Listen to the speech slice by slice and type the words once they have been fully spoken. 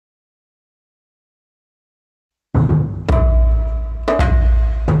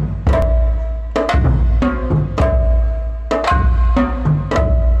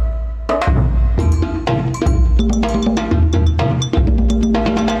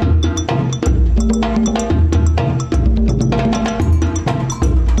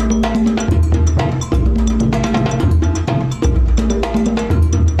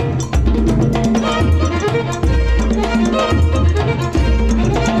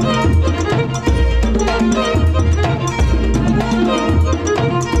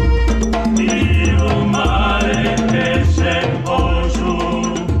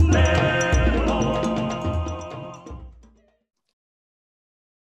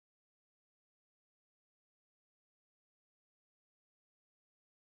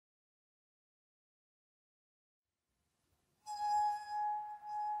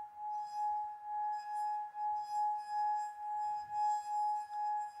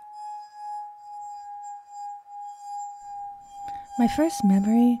My first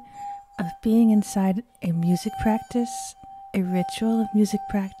memory of being inside a music practice, a ritual of music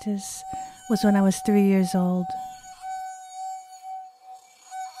practice, was when I was 3 years old.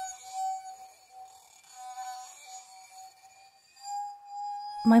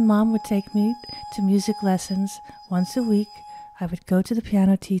 My mom would take me to music lessons once a week. I would go to the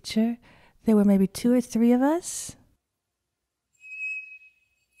piano teacher. There were maybe 2 or 3 of us.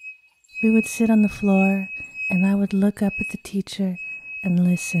 We would sit on the floor, and I would look up at the teacher and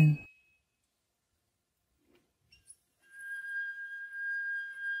listen.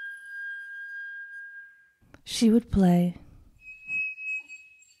 She would play,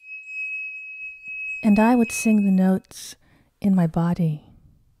 and I would sing the notes in my body.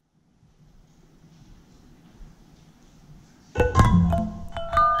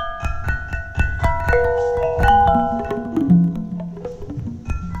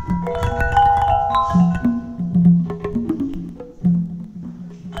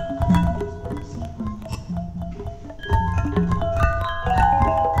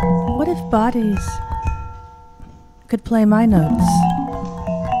 What if bodies could play my notes?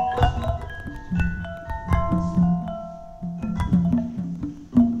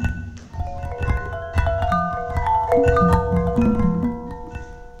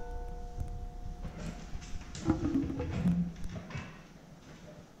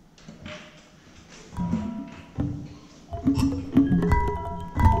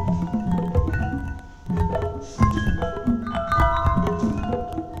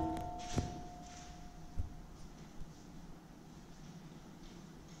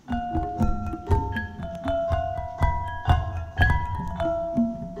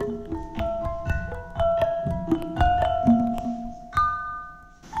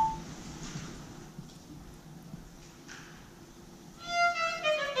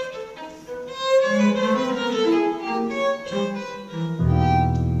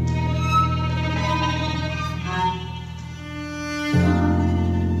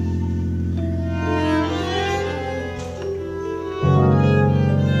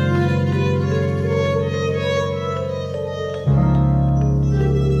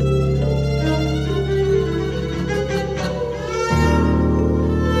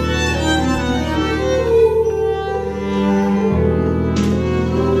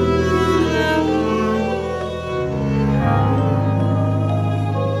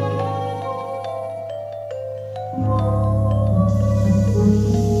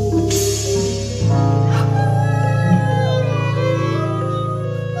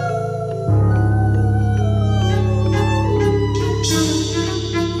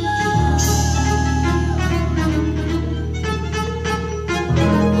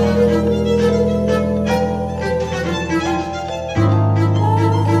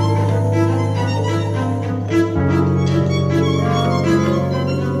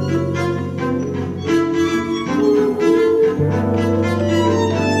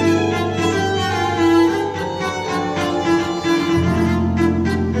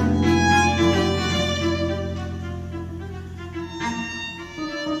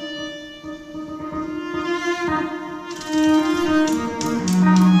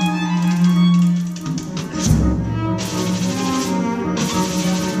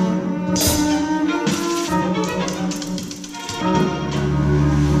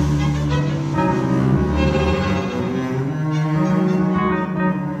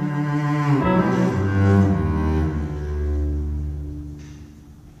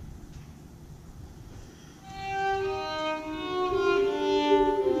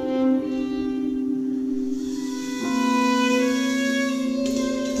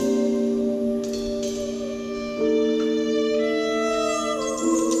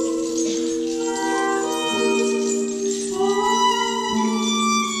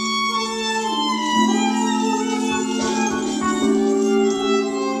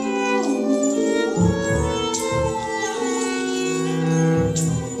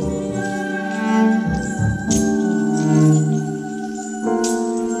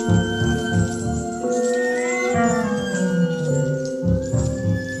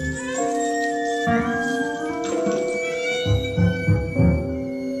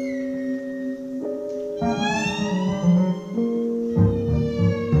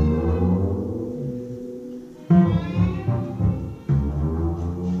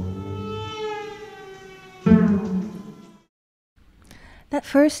 That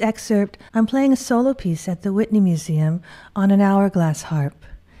first excerpt, I'm playing a solo piece at the Whitney Museum on an hourglass harp.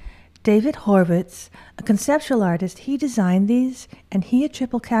 David Horvitz, a conceptual artist, he designed these, and he at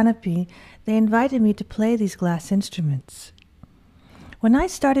Triple Canopy, they invited me to play these glass instruments. When I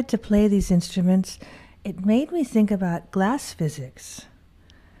started to play these instruments, it made me think about glass physics.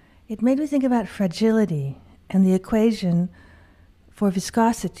 It made me think about fragility and the equation for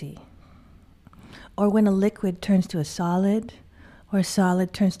viscosity, or when a liquid turns to a solid, or a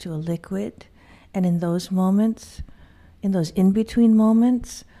solid turns to a liquid, and in those moments, in those in-between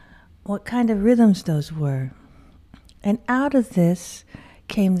moments, what kind of rhythms those were. And out of this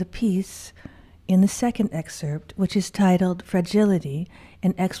came the piece in the second excerpt, which is titled Fragility,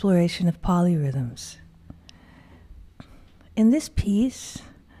 an Exploration of Polyrhythms. In this piece,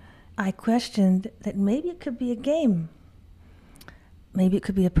 I questioned that maybe it could be a game. Maybe it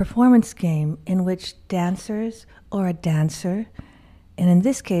could be a performance game in which dancers or a dancer, and in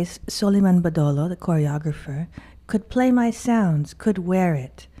this case, Soliman Badolo, the choreographer, could play my sounds, could wear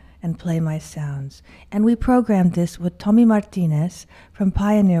it and play my sounds. And we programmed this with Tommy Martinez from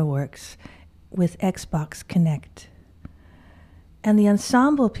Pioneer Works with Xbox Connect. And the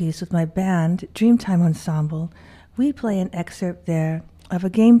ensemble piece with my band, Dreamtime Ensemble, we play an excerpt there of a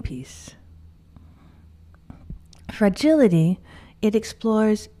game piece. Fragility, it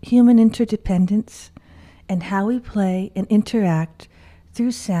explores human interdependence and how we play and interact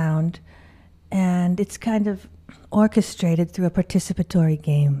through sound, and it's kind of orchestrated through a participatory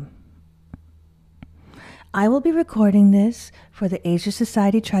game. I will be recording this for the Asia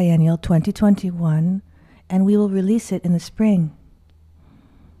Society Triennial 2021, and we will release it in the spring.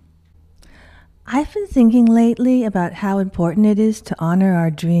 I've been thinking lately about how important it is to honor our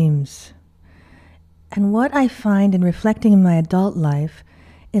dreams. And what I find in reflecting in my adult life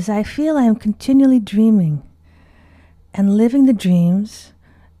is I feel I am continually dreaming and living the dreams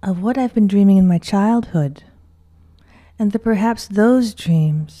of what I've been dreaming in my childhood. And that perhaps those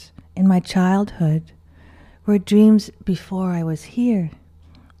dreams in my childhood were dreams before I was here,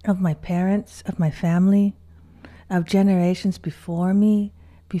 of my parents, of my family, of generations before me,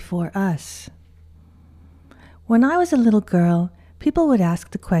 before us. When I was a little girl, people would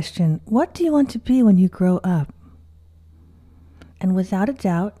ask the question, what do you want to be when you grow up? And without a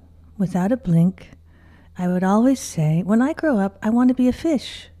doubt, without a blink, I would always say, when I grow up, I want to be a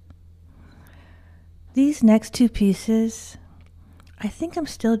fish. These next two pieces, I think I'm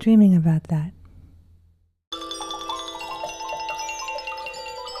still dreaming about that.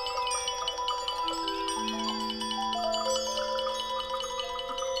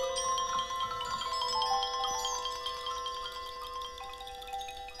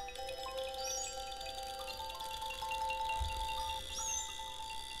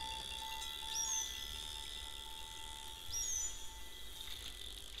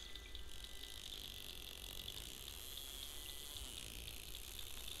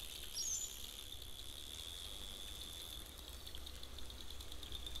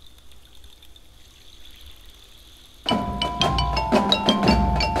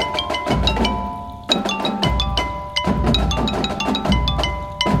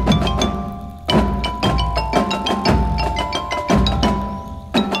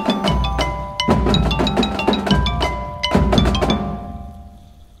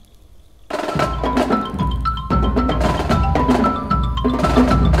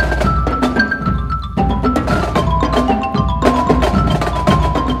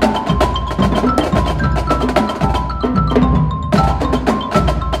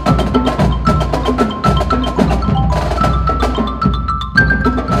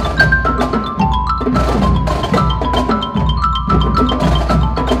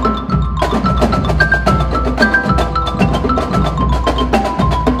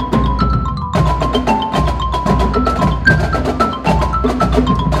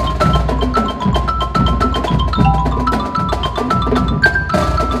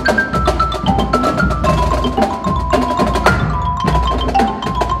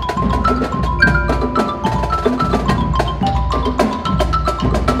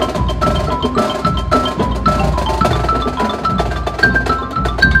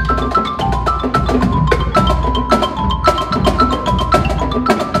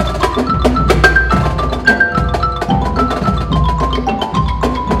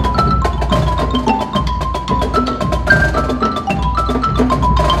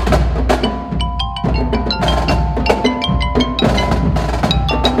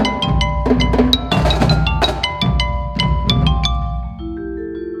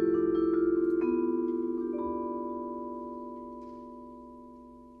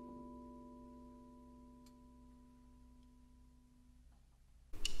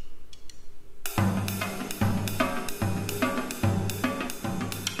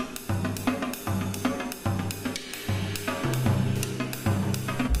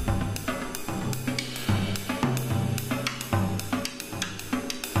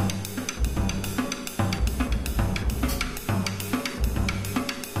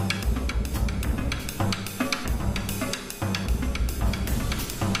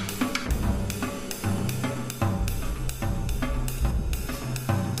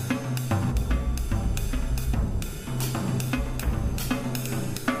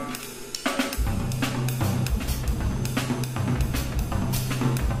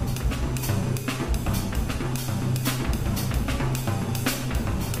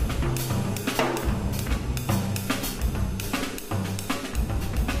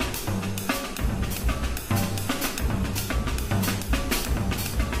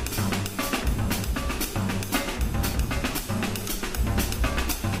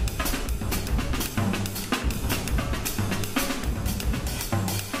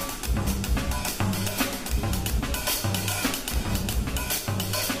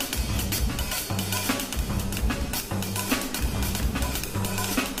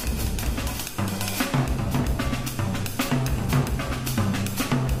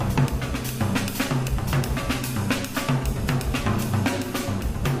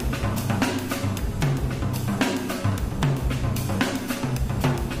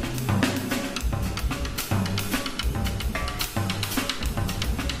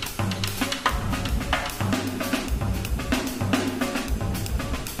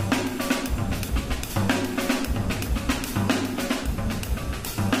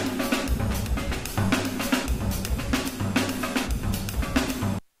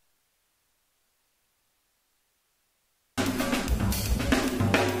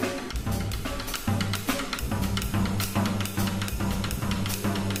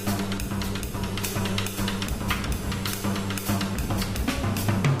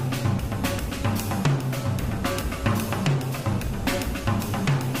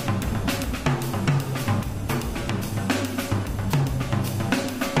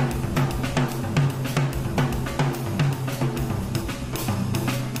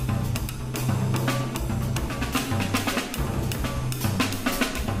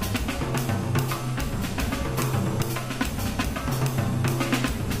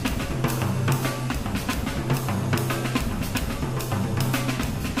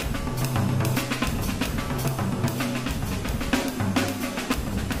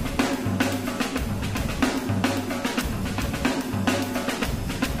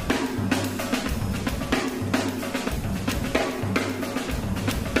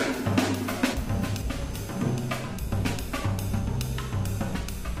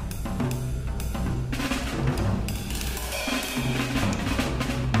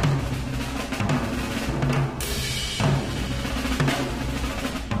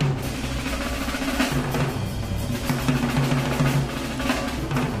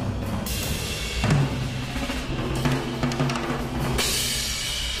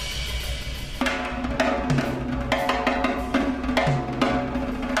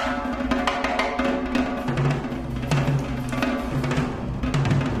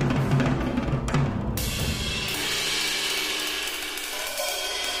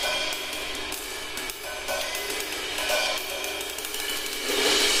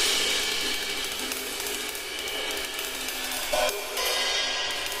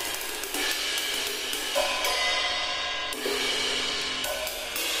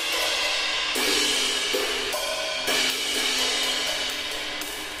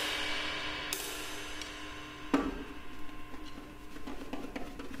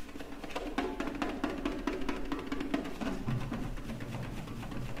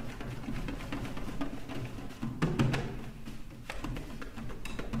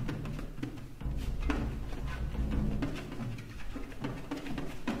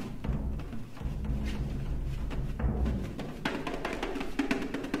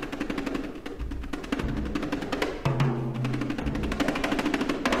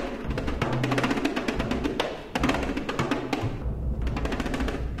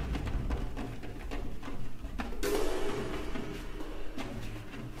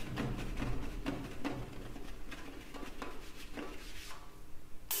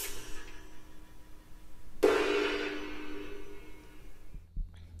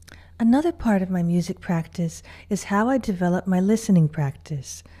 Another part of my music practice is how I develop my listening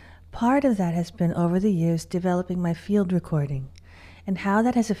practice. Part of that has been over the years developing my field recording, and how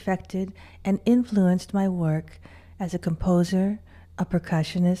that has affected and influenced my work as a composer, a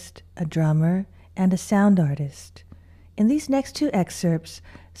percussionist, a drummer, and a sound artist. In these next two excerpts,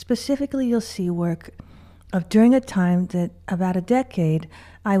 specifically you'll see work of during a time that about a decade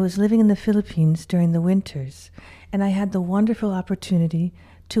I was living in the Philippines during the winters, and I had the wonderful opportunity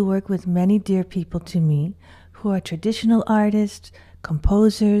to work with many dear people to me who are traditional artists,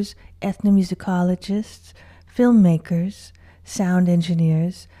 composers, ethnomusicologists, filmmakers, sound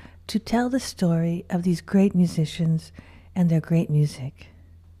engineers, to tell the story of these great musicians and their great music.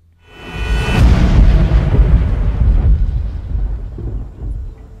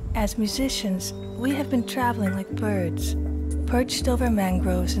 As musicians, we have been traveling like birds, perched over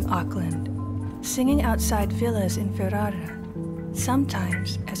mangroves in Auckland, singing outside villas in Ferrara,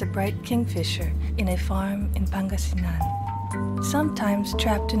 sometimes as a bright kingfisher in a farm in Pangasinan, sometimes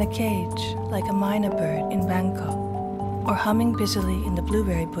trapped in a cage like a myna bird in Bangkok, or humming busily in the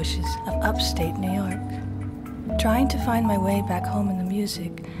blueberry bushes of upstate New York. Trying to find my way back home in the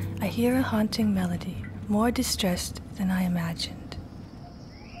music, I hear a haunting melody, more distressed than I imagined.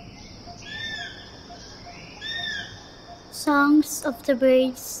 Songs of the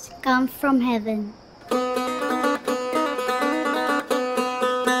birds come from heaven.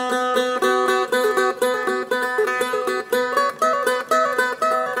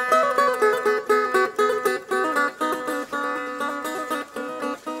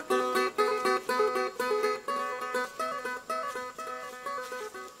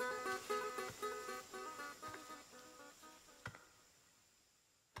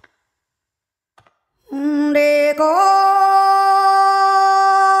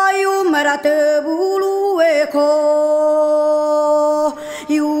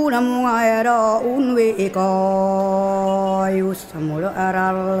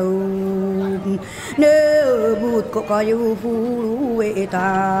 Kayu hulu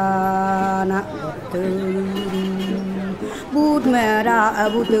etana bud mera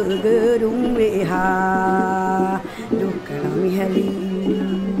bud gedung weha dukalami hali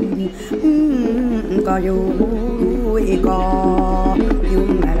kayu hulu eka yum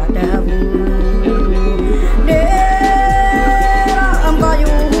mera tabu dera am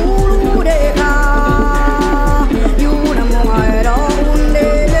kayu hulu deka yuna moira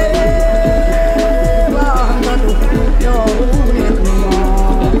undele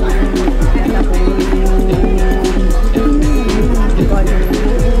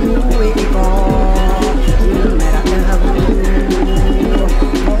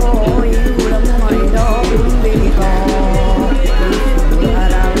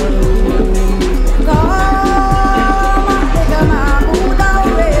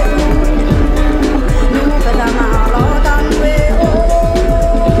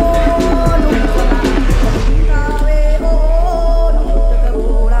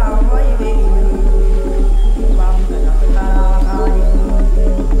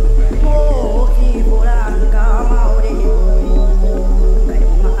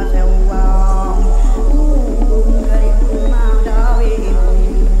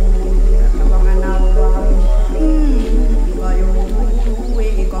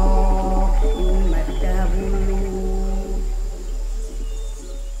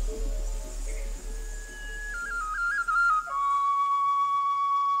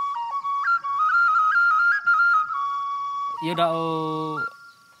Yo dao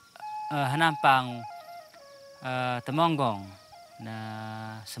hanampang temonggong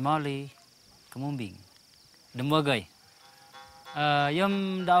na semoli kemumbing demogai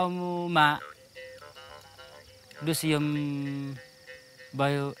yom dao ma dus yom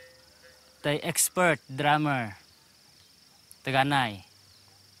bayo tay expert drummer teganay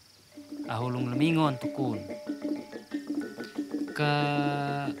ahulung lemingon tukun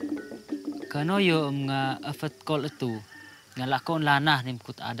kano yom nga afat kol itu nga lakon lanah nim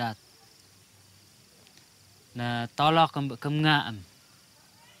kut adat na tolak kemngam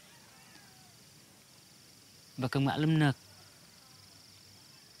bakang lemnek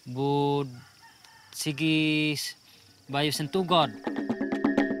bud sigis bayu sentugod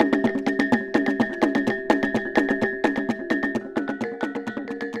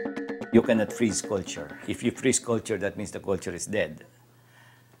You cannot freeze culture. If you freeze culture, that means the culture is dead.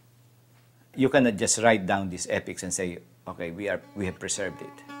 You cannot just write down these epics and say, okay, we have preserved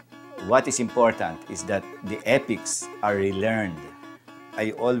it. What is important is that the epics are relearned.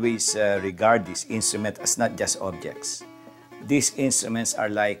 I always regard this instrument as not just objects. These instruments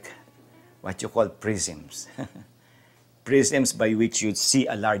are like what you call prisms. prisms by which you see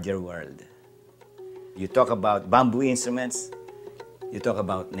a larger world. You talk about bamboo instruments, you talk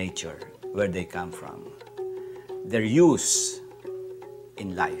about nature, where they come from, their use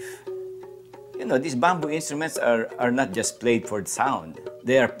in life. You know, these bamboo instruments are not just played for sound.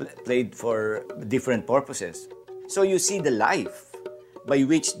 They are played for different purposes. So you see the life by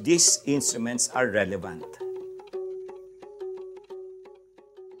which these instruments are relevant.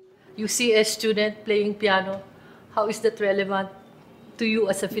 You see a student playing piano, how is that relevant to you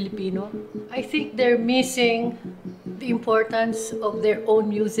as a Filipino? I think they're missing the importance of their own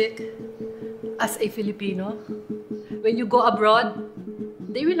music as a Filipino. When you go abroad,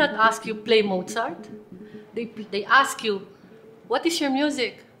 they will not ask you play Mozart. They ask you, what is your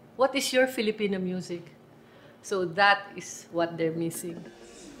music? What is your Filipino music? So that is what they're missing.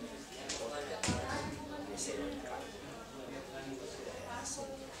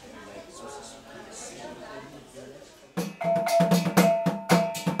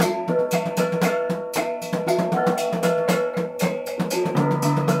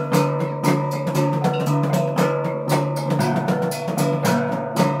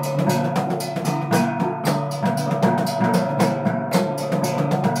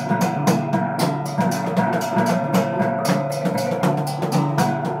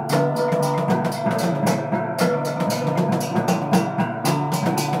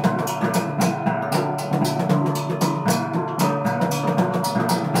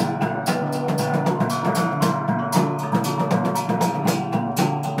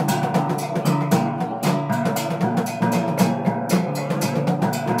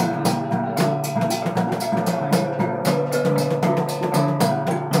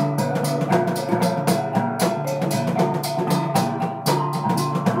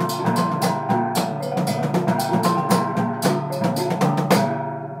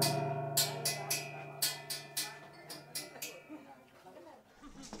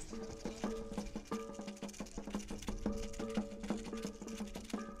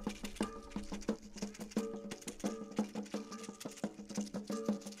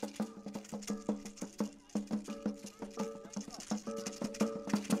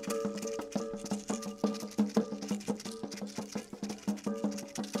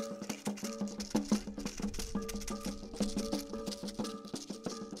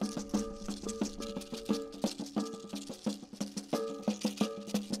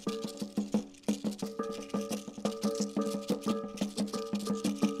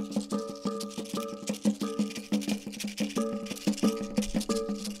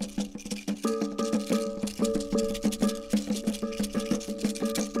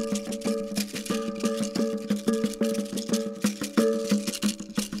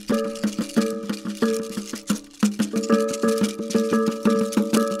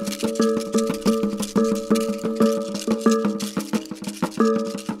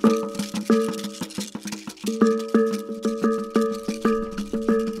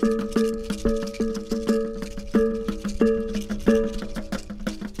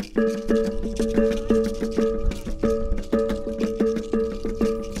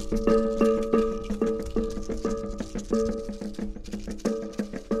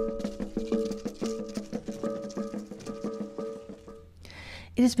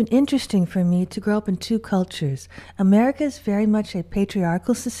 It has been interesting for me to grow up in two cultures. America is very much a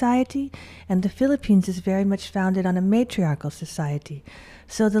patriarchal society, and the Philippines is very much founded on a matriarchal society.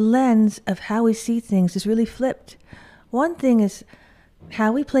 So the lens of how we see things is really flipped. One thing is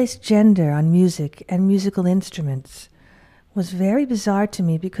how we place gender on music and musical instruments was very bizarre to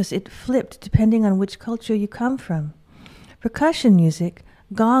me because it flipped depending on which culture you come from. Percussion music,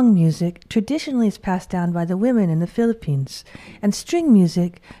 gong music, traditionally is passed down by the women in the Philippines, and string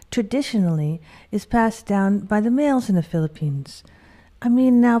music traditionally is passed down by the males in the Philippines. I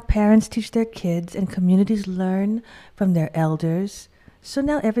mean, now parents teach their kids and communities learn from their elders, so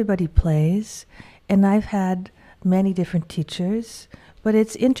now everybody plays, and I've had many different teachers, but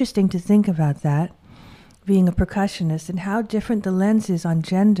it's interesting to think about that, being a percussionist, and how different the lens is on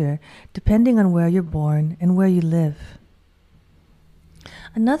gender depending on where you're born and where you live.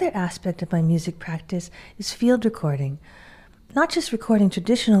 Another aspect of my music practice is field recording. Not just recording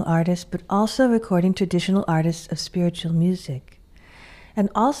traditional artists, but also recording traditional artists of spiritual music. And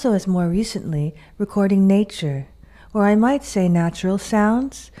also, as more recently, recording nature, or I might say natural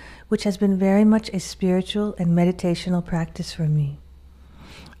sounds, which has been very much a spiritual and meditational practice for me.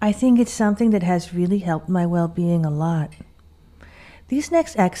 I think it's something that has really helped my well-being a lot. These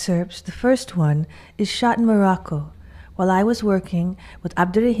next excerpts, the first one, is shot in Morocco, while I was working with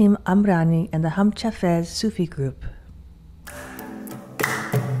Abdurrahim Amrani and the Hamchafez Sufi group.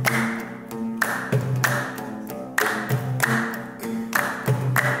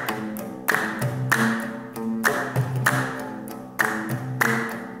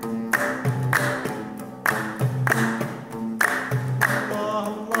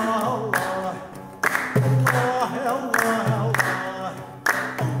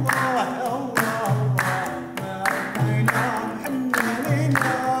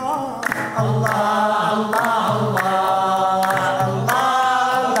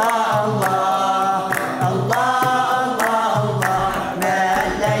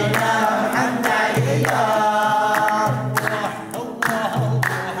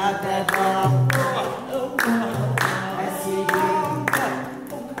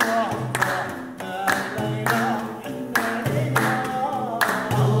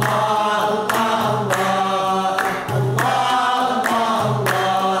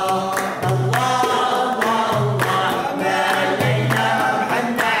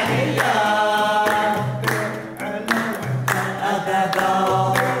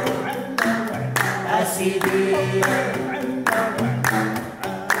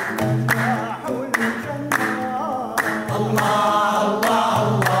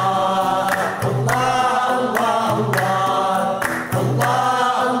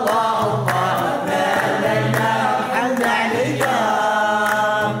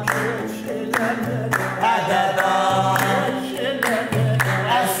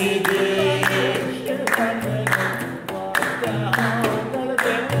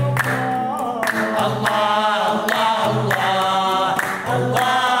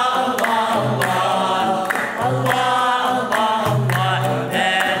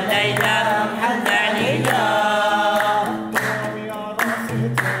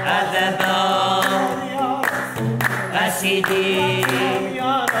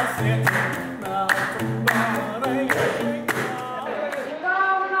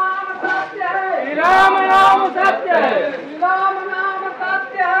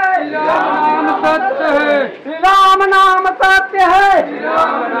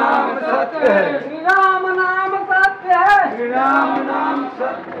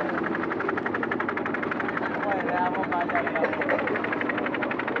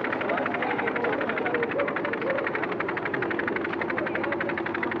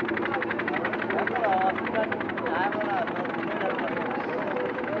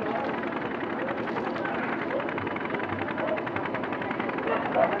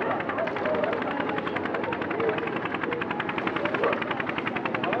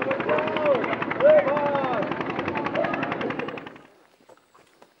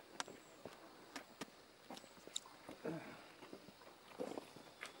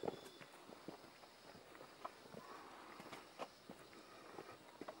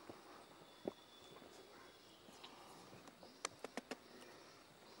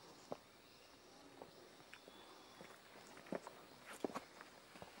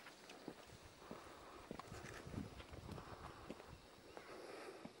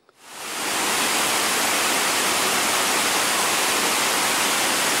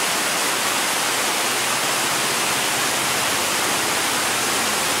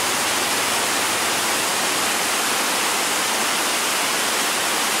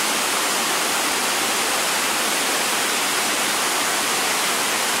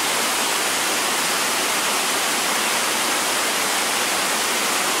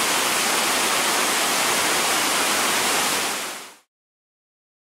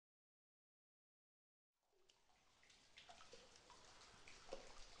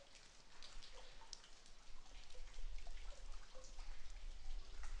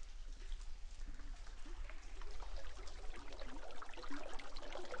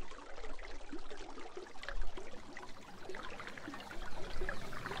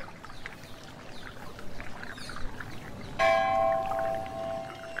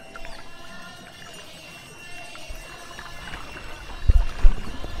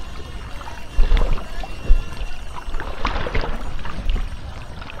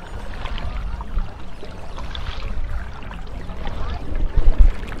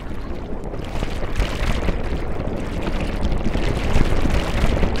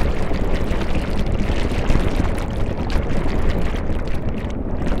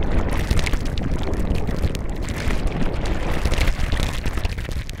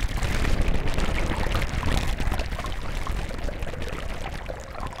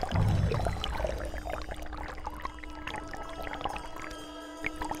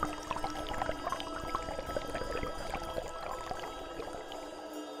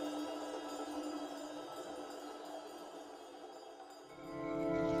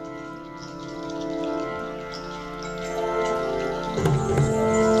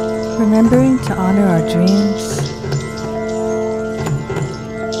 Remembering to honor our dreams,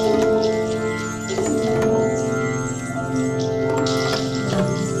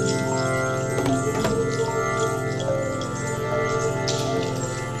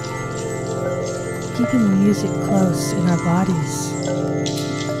 keeping the music close in our bodies.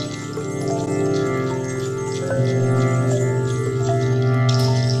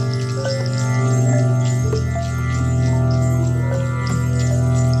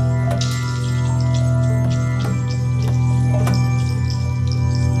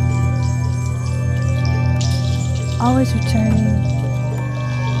 Always returning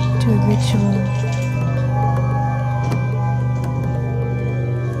to a ritual,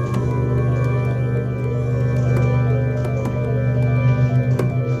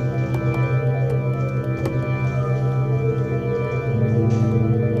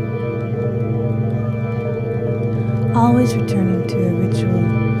 always returning to a ritual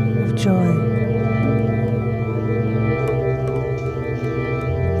of joy.